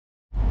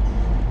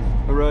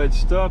Alright,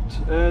 stopped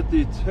at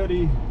the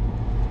Teddy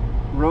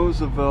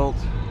Roosevlet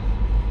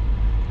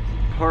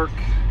Park,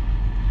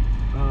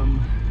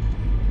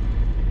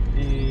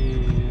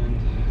 and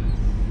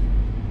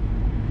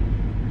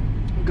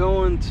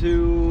going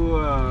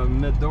to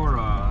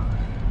Medora.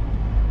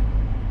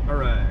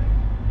 Alright.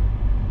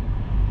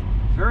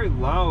 Very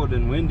loud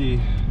and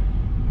windy.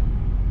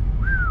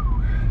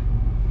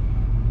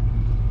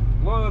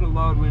 What a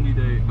loud windy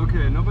day.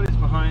 Okay, nobody's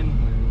behind.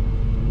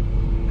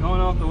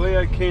 Going out the way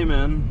I came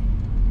in.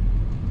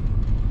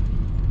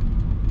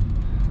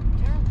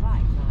 Turn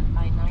right on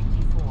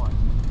I-94,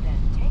 then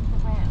take the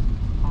ramp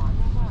on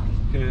the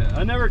right. Okay,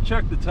 I never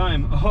checked the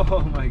time. Oh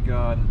my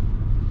god.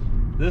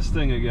 This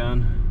thing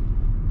again.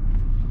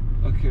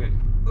 Okay.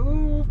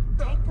 Ooh.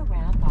 Take the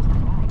ramp on the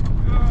right.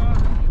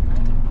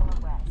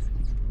 I-94 west.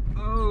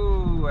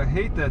 Oh, I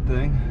hate that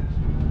thing.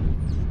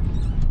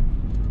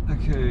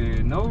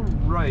 Okay, no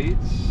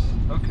rights.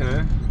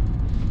 Okay.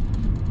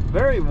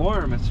 Very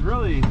warm. It's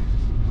really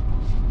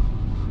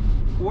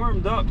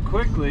warmed up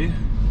quickly.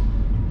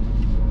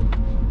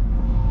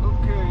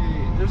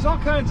 Okay, there's all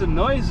kinds of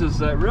noises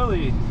that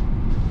really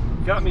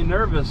got me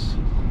nervous.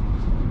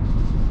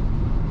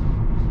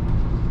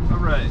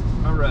 Alright,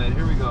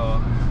 here we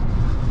go.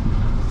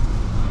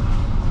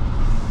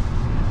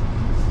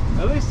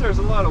 At least there's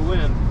a lot of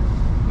wind.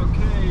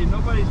 Okay,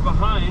 nobody's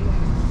behind.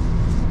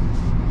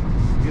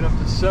 Get up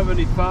to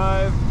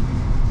 75.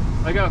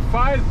 I got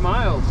 5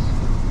 miles.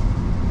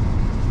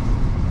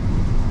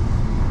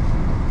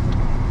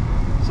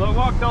 So I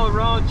walked all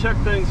around, checked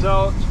things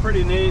out. It's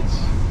pretty neat.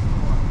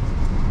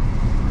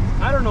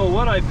 I don't know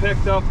what I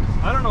picked up.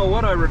 I don't know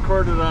what I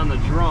recorded on the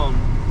drone.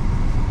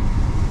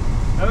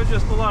 That was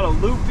just a lot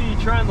of loopy,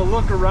 trying to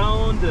look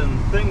around,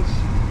 and things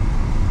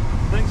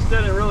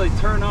didn't really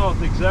turn out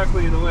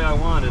exactly the way I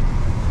wanted.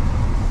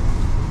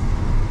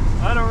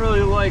 I don't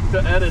really like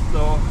the edit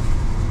though.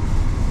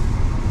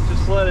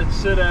 Just let it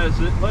sit as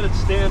it, let it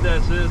stand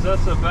as is.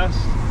 That's the best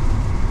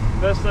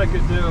I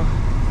could do.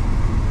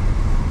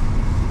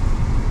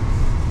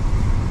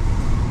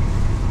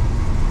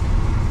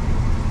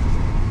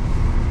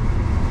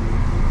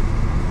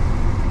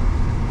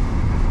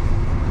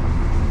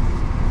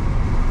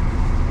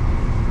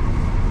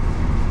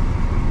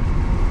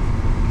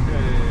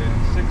 Okay,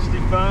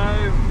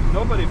 65,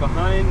 nobody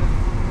behind.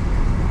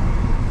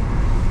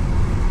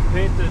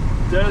 Painted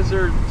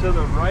Desert to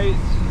the right.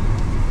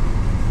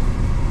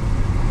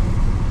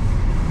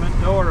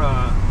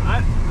 Medora.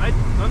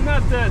 I'm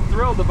not that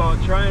thrilled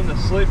about trying to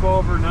sleep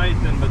overnight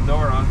in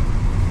Medora.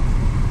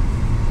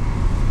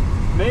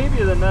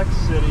 Maybe the next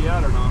city, I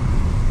don't know.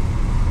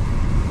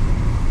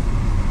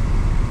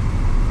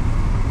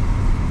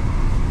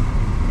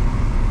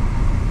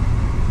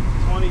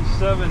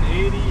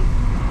 $27.80.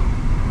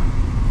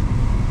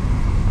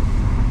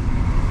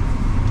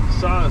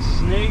 Saw a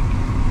snake.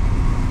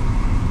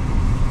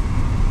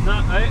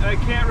 I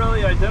can't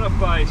really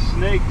identify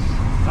snakes.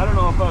 I don't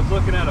know if I was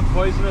looking at a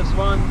poisonous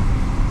one.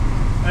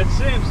 It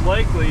seems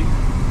likely.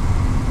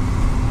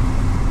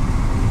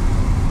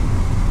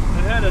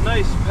 It had a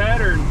nice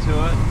pattern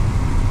to it.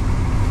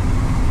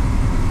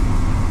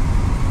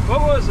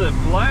 What was it?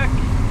 Black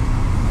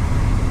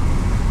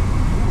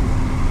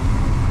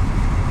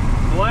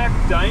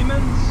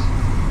diamonds?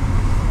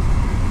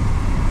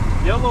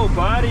 Yellow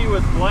body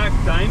with black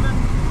diamond?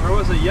 Or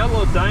was it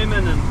yellow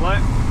diamond and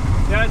black?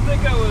 Yeah, I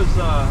think it was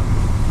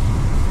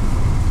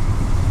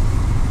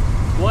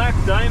black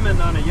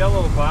diamond on a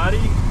yellow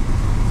body.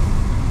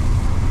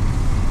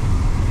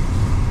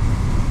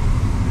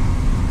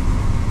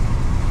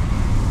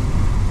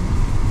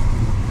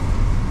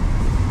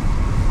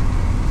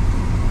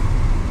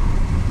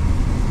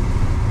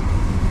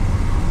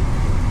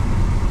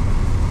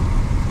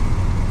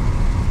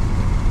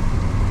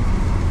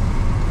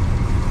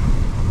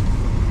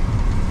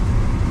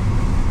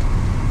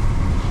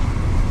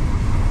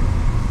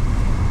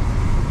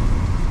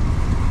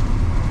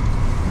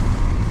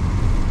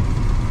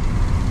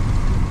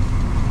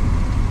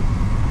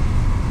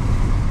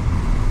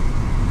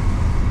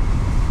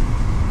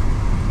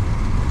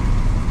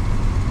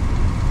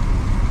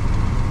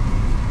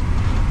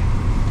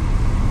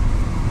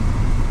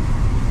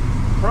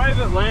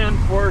 Private land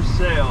for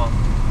sale.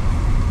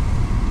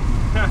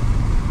 I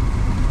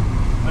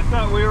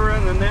thought we were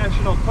in the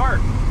national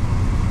park.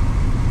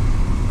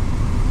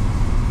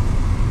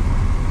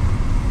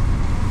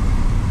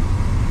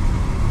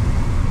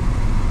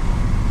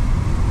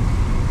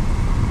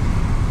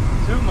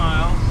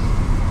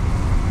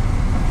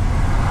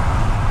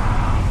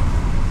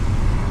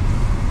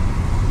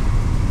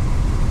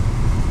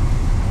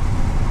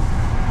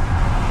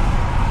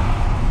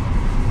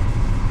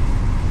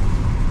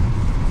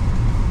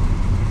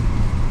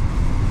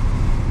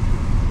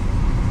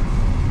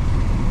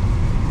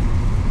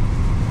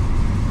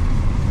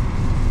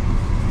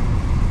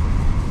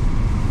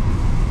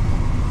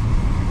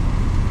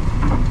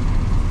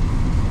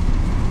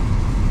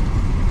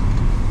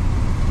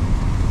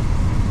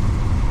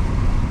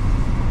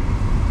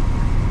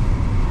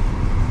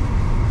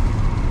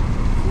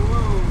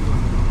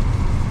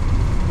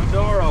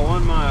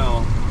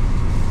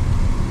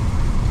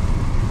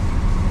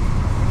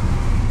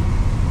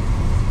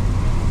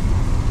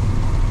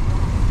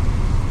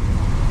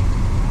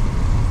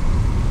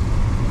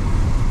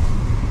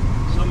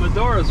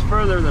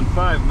 farther than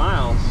 5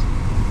 miles.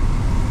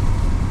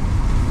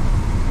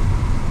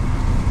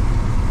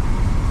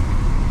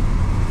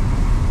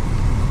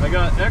 I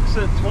got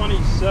exit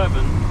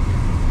 27,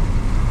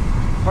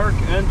 park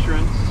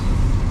entrance.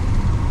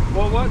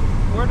 Well,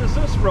 where does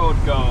this road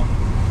go?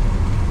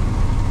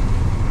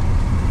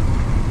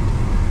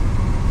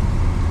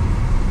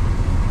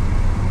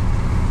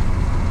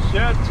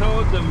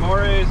 Chateau de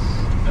Moraes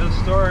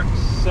Historic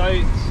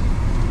Site.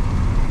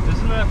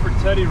 Isn't that for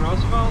Teddy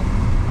Roosevelt?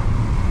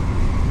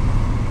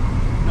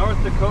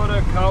 North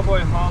Dakota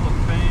Cowboy Hall of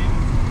Fame.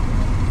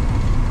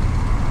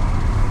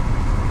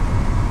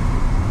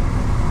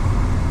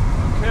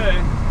 Okay.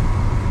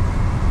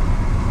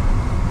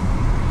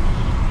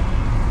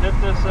 Hit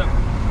this at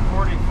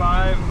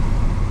 45.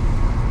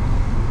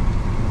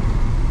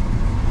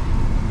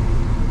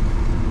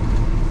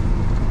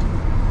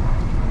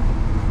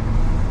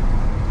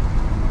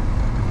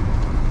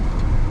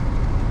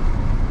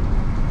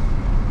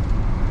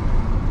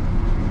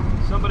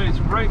 Somebody's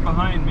right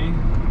behind me.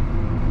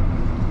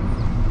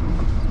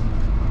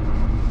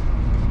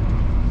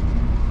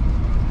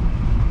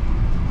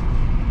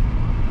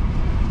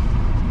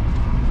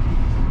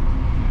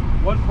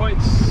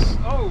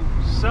 Oh,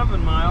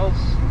 7 miles.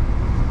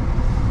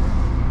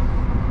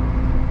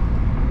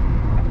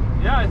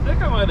 Yeah, I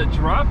think I might have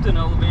dropped in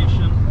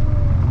elevation.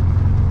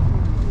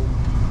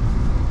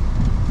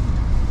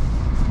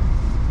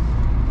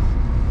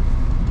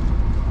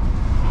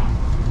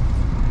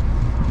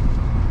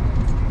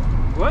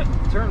 What?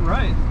 Turn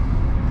right.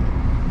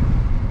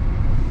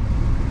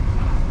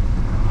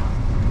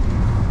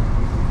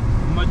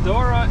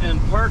 Medora and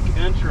park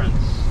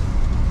entrance.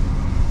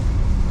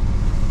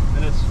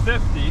 And it's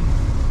 50.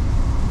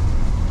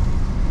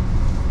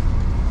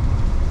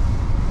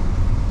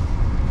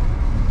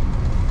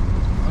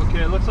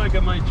 Okay, it looks like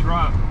it might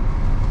drop.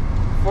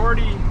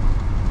 40.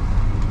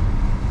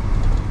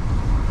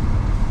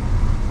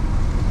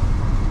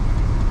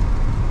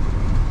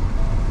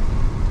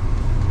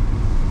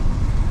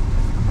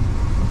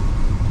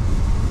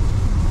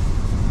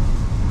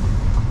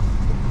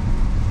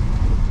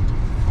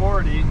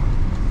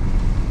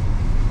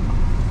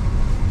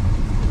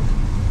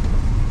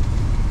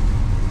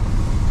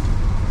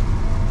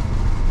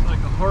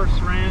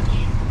 Horse ranch.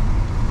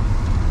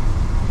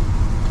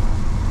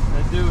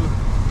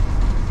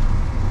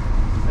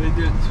 They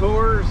do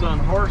tours on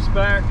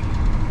horseback.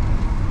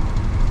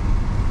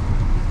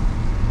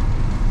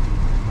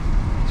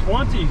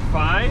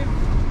 25.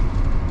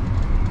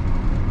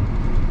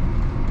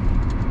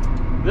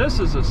 This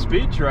is a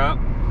speed trap.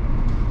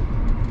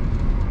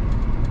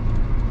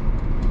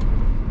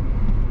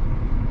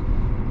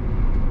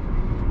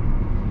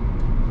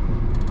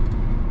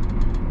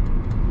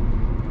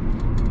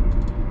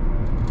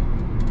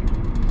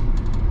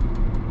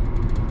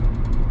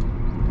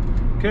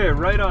 Okay,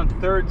 right on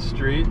 3rd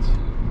Street.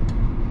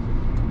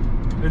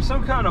 There's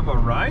some kind of a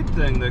ride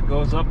thing that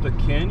goes up the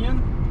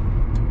canyon.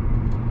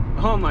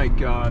 Oh my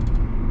god. In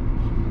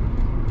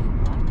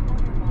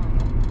 1/4 mile,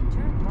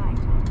 turn right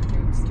on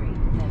 3rd Street,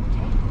 then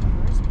take the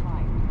first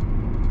right.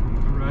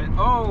 Right.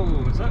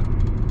 Oh, is that?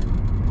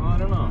 Well, I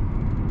don't know.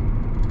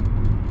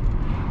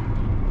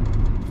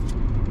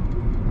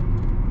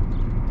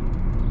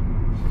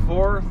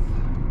 Fourth.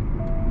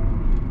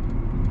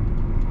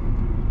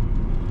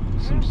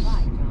 Some Turn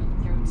right on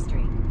 3rd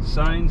Street.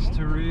 signs Take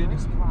to the read.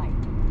 first right.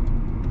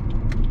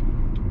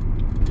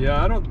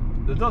 Yeah,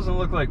 it doesn't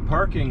look like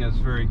parking is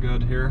very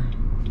good here.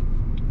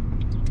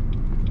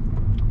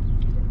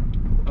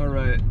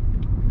 Alright.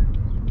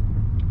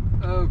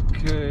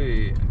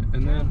 Okay,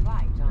 and then Turn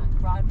right on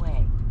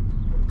Broadway.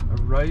 a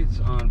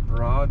right on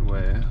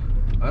Broadway.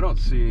 I don't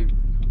see.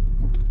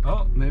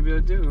 Oh, maybe I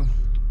do.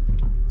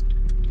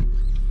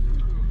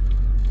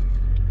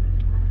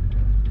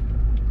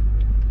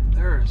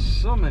 There are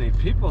so many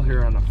people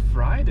here on a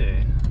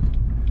Friday.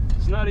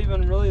 It's not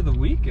even really the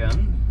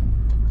weekend.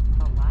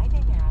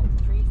 Arriving at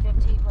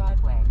 350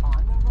 Broadway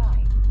on the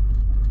right.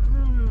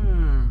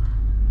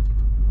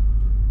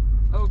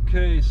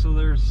 Okay, so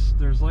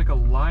there's like a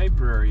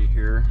library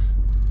here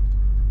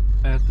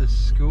at this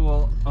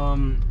school.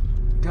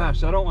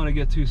 Gosh, I don't want to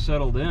get too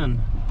settled in.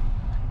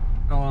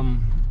 I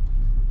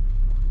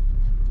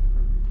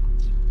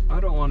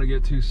don't want to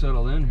get too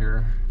settled in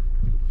here.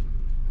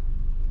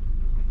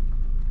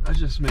 I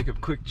just make a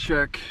quick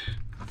check.